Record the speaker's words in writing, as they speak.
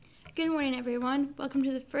Good morning, everyone. Welcome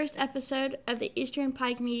to the first episode of the Eastern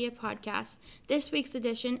Pike Media Podcast. This week's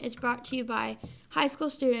edition is brought to you by high school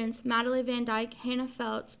students Madeline Van Dyke, Hannah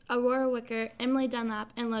Feltz, Aurora Wicker, Emily Dunlap,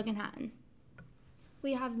 and Logan Hatton.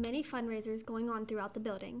 We have many fundraisers going on throughout the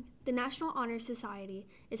building. The National Honor Society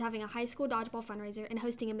is having a high school dodgeball fundraiser and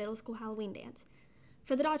hosting a middle school Halloween dance.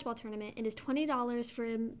 For the dodgeball tournament, it is $20 for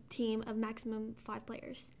a team of maximum 5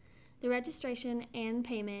 players. The registration and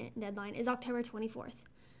payment deadline is October 24th.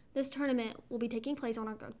 This tournament will be taking place on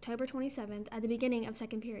October 27th at the beginning of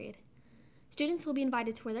second period. Students will be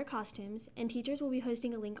invited to wear their costumes, and teachers will be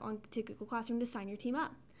posting a link to Google Classroom to sign your team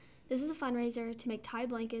up. This is a fundraiser to make tie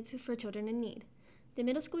blankets for children in need. The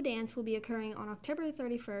middle school dance will be occurring on October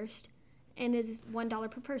 31st and is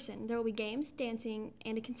 $1 per person. There will be games, dancing,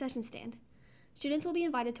 and a concession stand. Students will be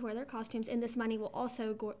invited to wear their costumes, and this money will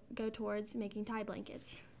also go towards making tie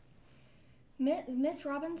blankets. Miss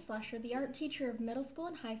Robin Slusher, the art teacher of middle school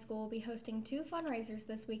and high school, will be hosting 2 fundraisers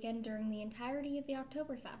this weekend during the entirety of the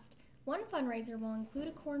Oktoberfest. One fundraiser will include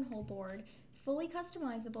a cornhole board, fully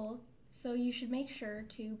customizable, so you should make sure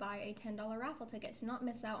to buy a $10 raffle ticket to not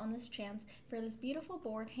miss out on this chance for this beautiful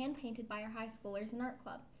board hand-painted by our high schoolers and art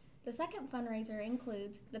club. The second fundraiser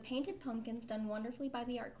includes the painted pumpkins done wonderfully by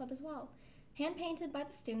the art club as well, hand-painted by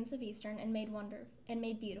the students of Eastern and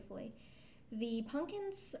made beautifully. The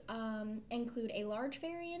pumpkins include a large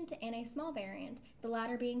variant and a small variant, the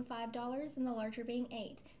latter being $5 and the larger being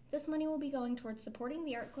 $8. This money will be going towards supporting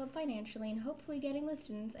the art club financially and hopefully getting the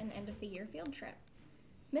students an end-of-the-year field trip.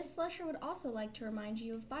 Miss Slusher would also like to remind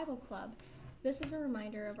you of Bible Club. This is a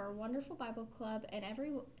reminder of our wonderful Bible Club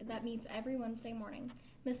that meets every Wednesday morning.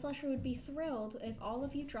 Miss Slusher would be thrilled if all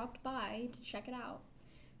of you dropped by to check it out.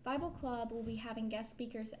 Bible Club will be having guest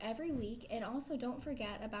speakers every week, and also don't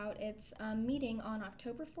forget about its meeting on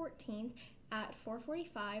October 14th at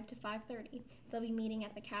 4:45 to 5:30. They'll be meeting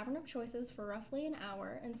at the Cavern of Choices for roughly an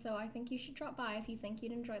hour, and so I think you should drop by if you think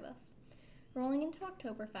you'd enjoy this. Rolling into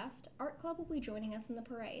Oktoberfest, Art Club will be joining us in the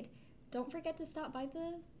parade. Don't forget to stop by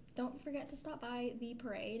the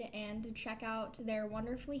parade and to check out their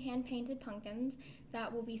wonderfully hand-painted pumpkins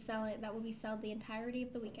that will be sold the entirety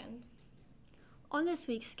of the weekend. On this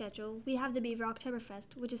week's schedule, we have the Beaver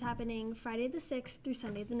Oktoberfest, which is happening Friday the 6th through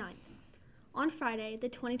Sunday the 9th. On Friday, the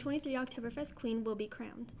 2023 Oktoberfest Queen will be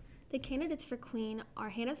crowned. The candidates for Queen are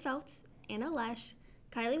Hannah Feltz, Anna Lesh,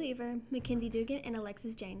 Kylie Weaver, Mackenzie Dugan, and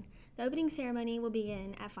Alexis Jane. The opening ceremony will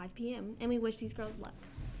begin at 5 p.m., and we wish these girls luck.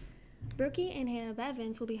 Brookie and Hannah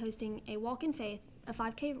Bevins will be hosting a Walk in Faith, a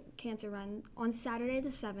 5K cancer run, on Saturday the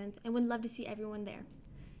 7th, and would love to see everyone there.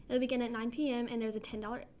 It will begin at 9 p.m., and there's a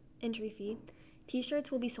 $10 entry fee.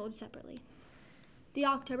 T-shirts will be sold separately. The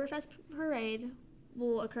Oktoberfest parade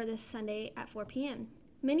will occur this Sunday at 4 p.m.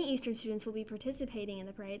 Many Eastern students will be participating in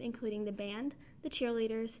the parade, including the band, the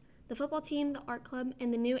cheerleaders, the football team, the art club,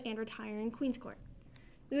 and the new and retiring Queen's Court.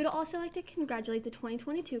 We would also like to congratulate the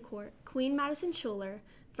 2022 court, Queen Madison Schuler,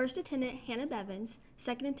 First Attendant Hannah Bevins,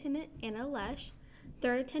 Second Attendant Anna Lesh,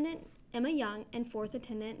 Third Attendant Emma Young, and Fourth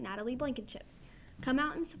Attendant Natalie Blankenship. Come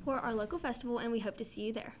out and support our local festival, and we hope to see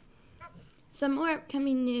you there. Some more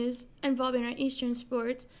upcoming news involving our Eastern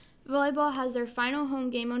sports. Volleyball has their final home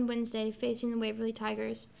game on Wednesday facing the Waverly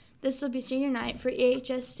Tigers. This will be senior night for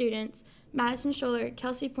EHS students Madison Scholler,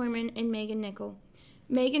 Kelsey Poorman, and Megan Nickel.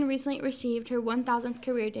 Megan recently received her 1,000th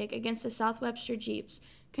career dig against the South Webster Jeeps.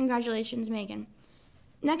 Congratulations, Megan.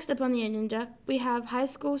 Next up on the agenda, we have the high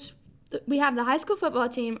school football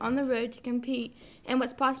team on the road to compete in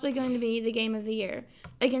what's possibly going to be the game of the year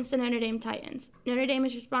against the Notre Dame Titans. Notre Dame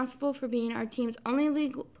is responsible for being our team's only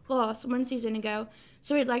league loss one season ago,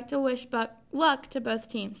 so we'd like to wish luck to both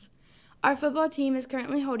teams. Our football team is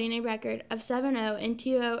currently holding a record of 7-0 and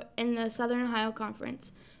 2-0 in the Southern Ohio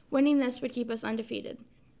Conference. Winning this would keep us undefeated.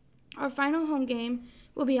 Our final home game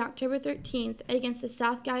will be October 13th against the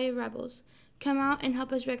South Gallia Rebels. Come out and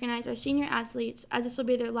help us recognize our senior athletes, as this will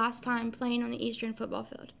be their last time playing on the Eastern football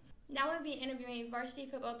field. Now we'll be interviewing varsity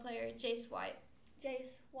football player Jace White.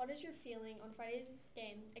 Jace, what is your feeling on Friday's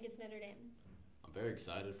game against Notre Dame? I'm very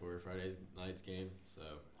excited for Friday night's game, so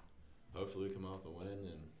hopefully we come out with a win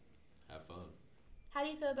and have fun. How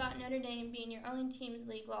do you feel about Notre Dame being your only team's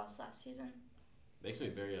league loss last season? Makes me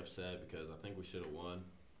very upset because I think we should have won.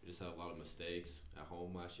 We just had a lot of mistakes at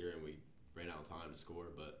home last year and we ran out of time to score,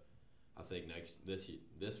 but I think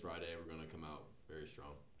this Friday we're going to come out very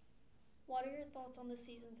strong. What are your thoughts on this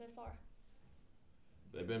season so far?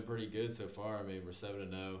 They've been pretty good so far. I mean, we're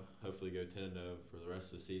 7-0. Hopefully go 10-0 for the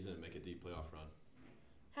rest of the season and make a deep playoff run.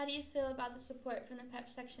 How do you feel about the support from the PEP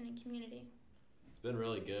section and community? It's been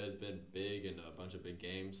really good. It's been big and a bunch of big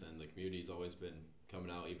games, and the community's always been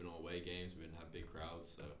coming out even on away games. We didn't have big crowds,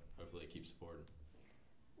 so hopefully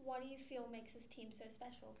What do you feel makes this team so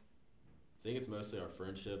special? I think it's mostly our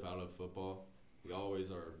friendship out of football. We always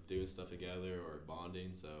are doing stuff together or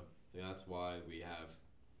bonding, so I think that's why we have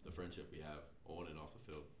the friendship we have on and off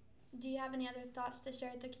the field. Do you have any other thoughts to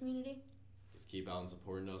share with the community? Just keep out and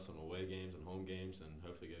supporting us on away games and home games, and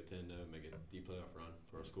hopefully go 10-0 and make a deep playoff run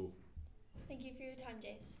for our school. Thank you for your time,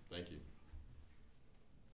 Jace. Thank you.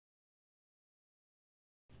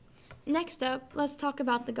 Next up, let's talk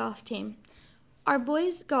about the golf team. Our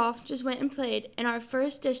boys golf just went and played in our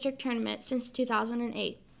first district tournament since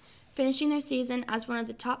 2008, finishing their season as one of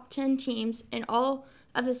the top 10 teams in all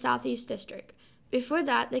of the Southeast District. Before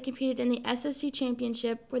that, they competed in the SOC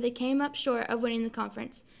Championship, where they came up short of winning the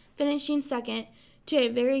conference, finishing second to a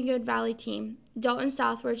very good Valley team. Dalton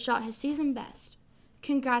Southward shot his season best.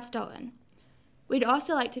 Congrats, Dalton. We'd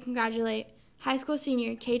also like to congratulate high school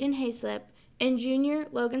senior Caden Hayslip and junior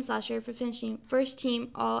Logan Slusher for finishing first team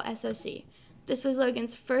All-SOC. This was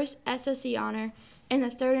Logan's first SOC honor and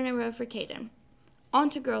the third in a row for Caden. On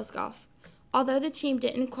to girls golf. Although the team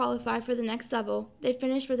didn't qualify for the next level, they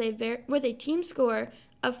finished with a team score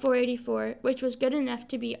of 484, which was good enough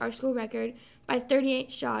to beat our school record by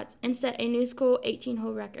 38 shots and set a new school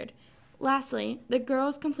 18-hole record. Lastly, the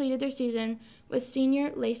girls completed their season with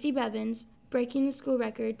senior Lacey Bevins breaking the school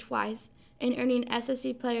record twice and earning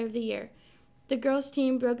SOC Player of the Year. The girls'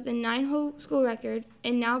 team broke the 9-hole school record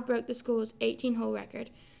and now broke the school's 18-hole record.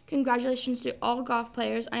 Congratulations to all golf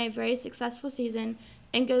players on a very successful season,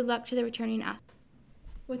 and good luck to the returning athletes.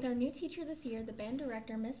 With our new teacher this year, the band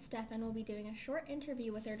director, Miss Stephan, will be doing a short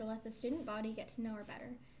interview with her to let the student body get to know her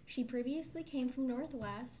better. She previously came from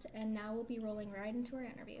Northwest and now will be rolling right into our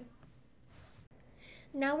interview.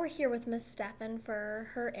 Now we're here with Miss Stephan for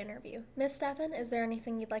her interview. Miss Stephan, is there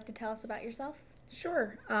anything you'd like to tell us about yourself?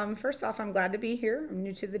 Sure. First off, I'm glad to be here. I'm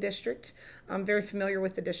new to the district. I'm very familiar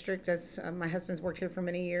with the district as my husband's worked here for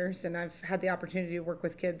many years, and I've had the opportunity to work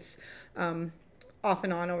with kids off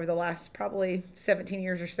and on over the last probably 17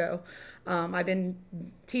 years or so. I've been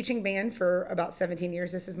teaching band for about 17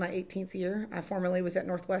 years. This is my 18th year. I formerly was at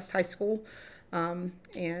Northwest High School,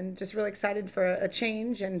 and just really excited for a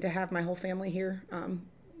change and to have my whole family here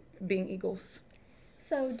being Eagles.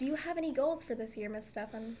 So, do you have any goals for this year, Miss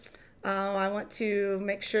Stephan? I want to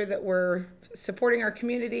make sure that we're supporting our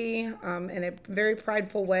community in a very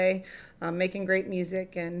prideful way, making great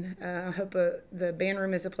music, and I hope the band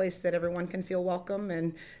room is a place that everyone can feel welcome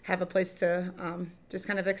and have a place to just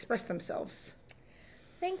kind of express themselves.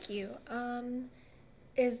 Thank you.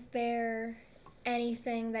 Is there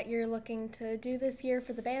anything that you're looking to do this year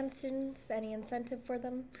for the band students? Any incentive for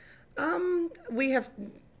them? We have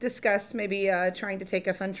discussed maybe trying to take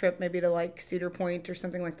a fun trip maybe to like Cedar Point or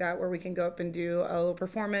something like that, where we can go up and do a little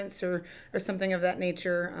performance or something of that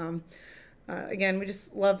nature. Again, we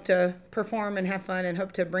just love to perform and have fun and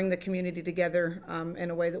hope to bring the community together in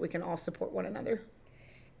a way that we can all support one another.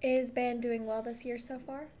 Is band doing well this year so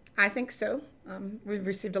far? I think so. We've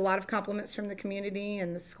received a lot of compliments from the community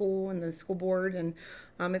and the school board, and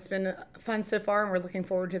it's been fun so far, and we're looking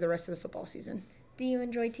forward to the rest of the football season. Do you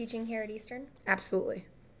enjoy teaching here at Eastern? Absolutely.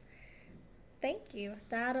 Thank you.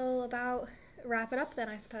 That'll about wrap it up then,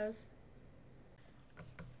 I suppose.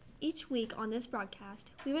 Each week on this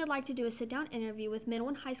broadcast, we would like to do a sit-down interview with middle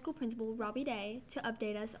and high school principal Robie Day to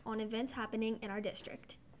update us on events happening in our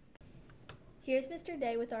district. Here's Mr.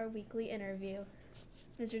 Day with our weekly interview.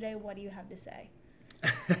 Mr. Day, what do you have to say?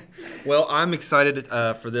 Well, I'm excited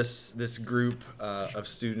for this group of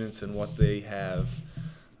students and what they have,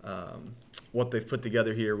 what they've put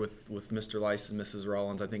together here with Mr. Lice and Mrs.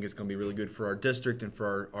 Rollins. I think it's going to be really good for our district and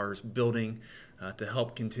for our building to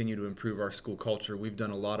help continue to improve our school culture. We've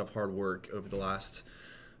done a lot of hard work over the last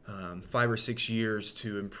 5 or 6 years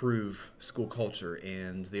to improve school culture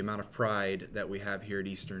and the amount of pride that we have here at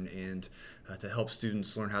Eastern, and to help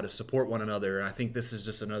students learn how to support one another. And I think this is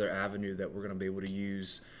just another avenue that we're going to be able to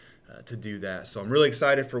use to do that. So I'm really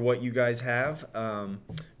excited for what you guys have. Do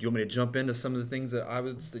you want me to jump into some of the things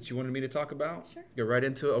that you wanted me to talk about? Sure. Go right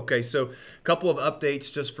into it. Okay, so a couple of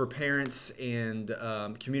updates just for parents and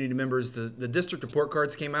community members. The district report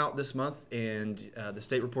cards came out this month, and the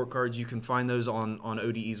state report cards, you can find those on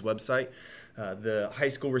ODE's website. The high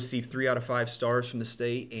school received 3 out of 5 stars from the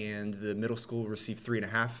state, and the middle school received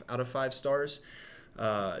 3.5 out of 5 stars.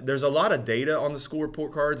 There's a lot of data on the school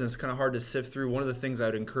report cards, and it's kind of hard to sift through. One of the things I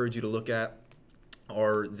would encourage you to look at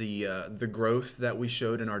are the growth that we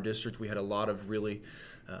showed in our district. We had a lot of really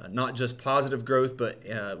not just positive growth, but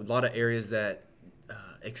a lot of areas that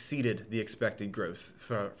exceeded the expected growth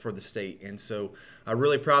for the state. And so I'm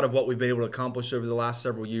really proud of what we've been able to accomplish over the last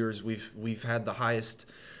several years. We've had the highest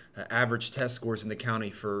average test scores in the county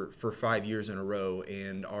for 5 years in a row,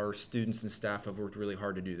 and our students and staff have worked really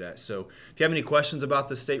hard to do that. So if you have any questions about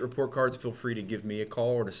the state report cards, feel free to give me a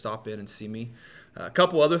call or to stop in and see me. A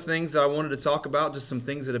couple other things that I wanted to talk about, just some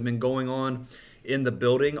things that have been going on in the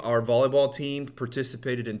building. Our volleyball team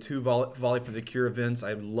participated in 2 Volley for the Cure events.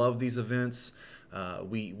 I love these events.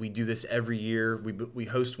 We do this every year. We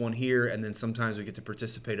host one here, and then sometimes we get to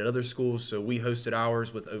participate at other schools. So we hosted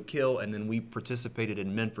ours with Oak Hill, and then we participated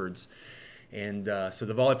in Menford's. And so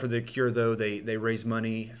the Volley for the Cure, though, they raise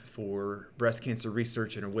money for breast cancer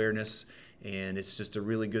research and awareness, and it's just a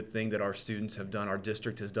really good thing that our students have done, our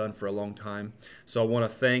district has done for a long time. So I want to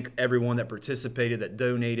thank everyone that participated, that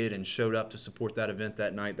donated, and showed up to support that event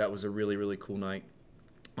that night. That was a really, really cool night.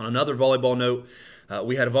 On another volleyball note,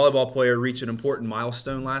 we had a volleyball player reach an important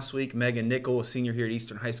milestone last week. Megan Nickel, a senior here at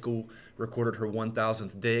Eastern High School, recorded her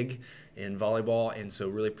 1,000th dig in volleyball, and so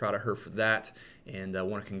really proud of her for that, and I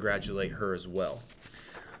want to congratulate her as well.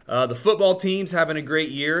 The football team's having a great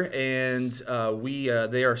year, and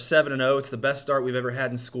they are 7-0. It's the best start we've ever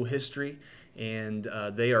had in school history, and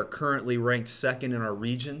they are currently ranked second in our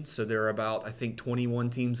region. So there are about, I think, 21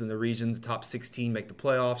 teams in the region. The top 16 make the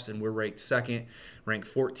playoffs, and we're ranked second, ranked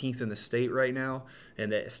 14th in the state right now in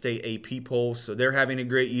the state AP poll. So they're having a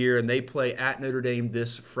great year, and they play at Notre Dame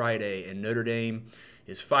this Friday, and Notre Dame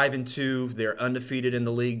is 5-2. They're undefeated in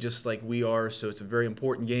the league just like we are, so it's a very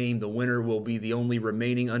important game. The winner will be the only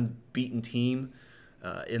remaining unbeaten team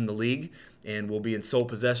in the league and will be in sole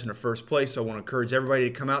possession of first place. So I want to encourage everybody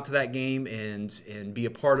to come out to that game and be a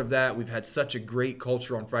part of that. We've had such a great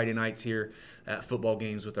culture on Friday nights here at football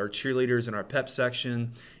games with our cheerleaders and our pep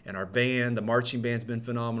section and our band. The marching band's been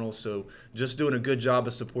phenomenal, so just doing a good job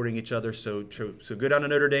of supporting each other. So go down to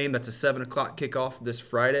Notre Dame. That's a 7 o'clock kickoff this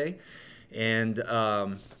Friday. And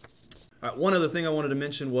one other thing I wanted to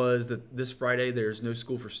mention was that this Friday there's no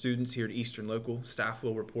school for students here at Eastern Local. Staff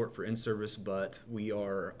will report for in-service, but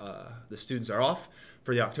the students are off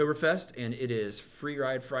for the Oktoberfest, and it is Free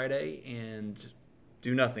Ride Friday and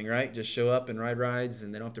do nothing, right? Just show up and ride rides,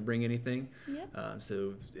 and they don't have to bring anything. Yep.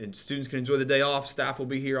 And students can enjoy the day off. Staff will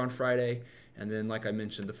be here on Friday, and then, like I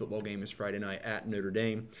mentioned, the football game is Friday night at Notre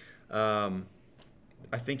Dame. I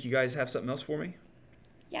think you guys have something else for me.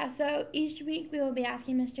 Yeah, so each week we will be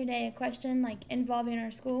asking Mr. Day a question involving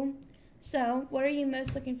our school. So what are you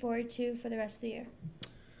most looking forward to for the rest of the year?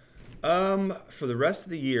 For the rest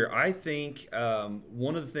of the year, I think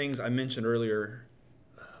one of the things I mentioned earlier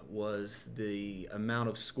was the amount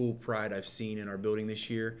of school pride I've seen in our building this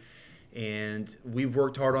year. And we've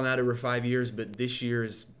worked hard on that over 5 years, but this year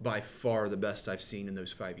is by far the best I've seen in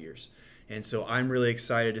those 5 years. And so I'm really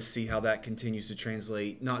excited to see how that continues to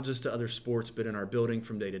translate, not just to other sports, but in our building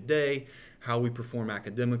from day to day, how we perform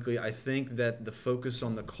academically. I think that the focus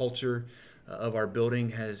on the culture of our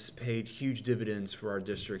building has paid huge dividends for our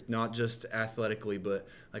district, not just athletically, but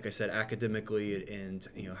like I said, academically, and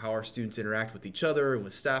how our students interact with each other and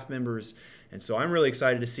with staff members. And so I'm really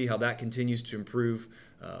excited to see how that continues to improve.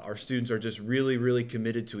 Our students are just really, really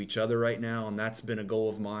committed to each other right now, and that's been a goal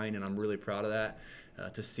of mine, and I'm really proud of that.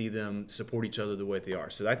 To see them support each other the way they are.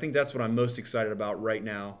 So I think that's what I'm most excited about right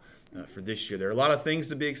now for this year. There are a lot of things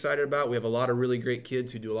to be excited about. We have a lot of really great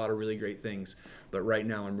kids who do a lot of really great things, but right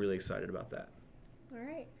now I'm really excited about that. All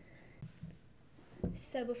right.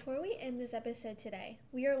 So before we end this episode today,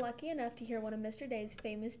 we are lucky enough to hear one of Mr. Day's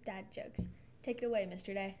famous dad jokes. Take it away,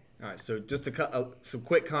 Mr. Day. All right, so just some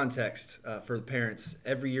quick context for the parents.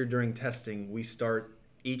 Every year during testing, we start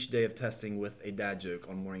each day of testing with a dad joke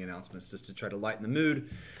on morning announcements just to try to lighten the mood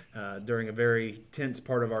during a very tense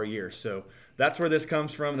part of our year. So that's where this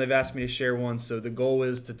comes from. They've asked me to share one. So the goal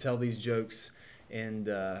is to tell these jokes and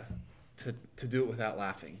to do it without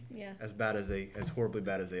laughing. Yeah. As horribly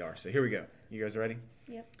bad as they are. So here we go. You guys ready?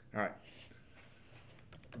 Yep. All right.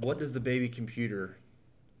 What does the baby computer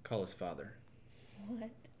call his father?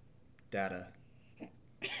 What? Data.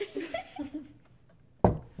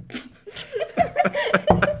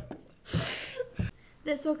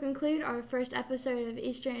 This will conclude our first episode of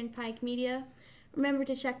Eastern and Pike Media. Remember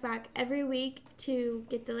to check back every week to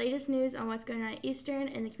get the latest news on what's going on at Eastern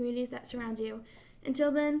and the communities that surround you.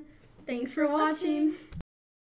 Until then, thanks for watching.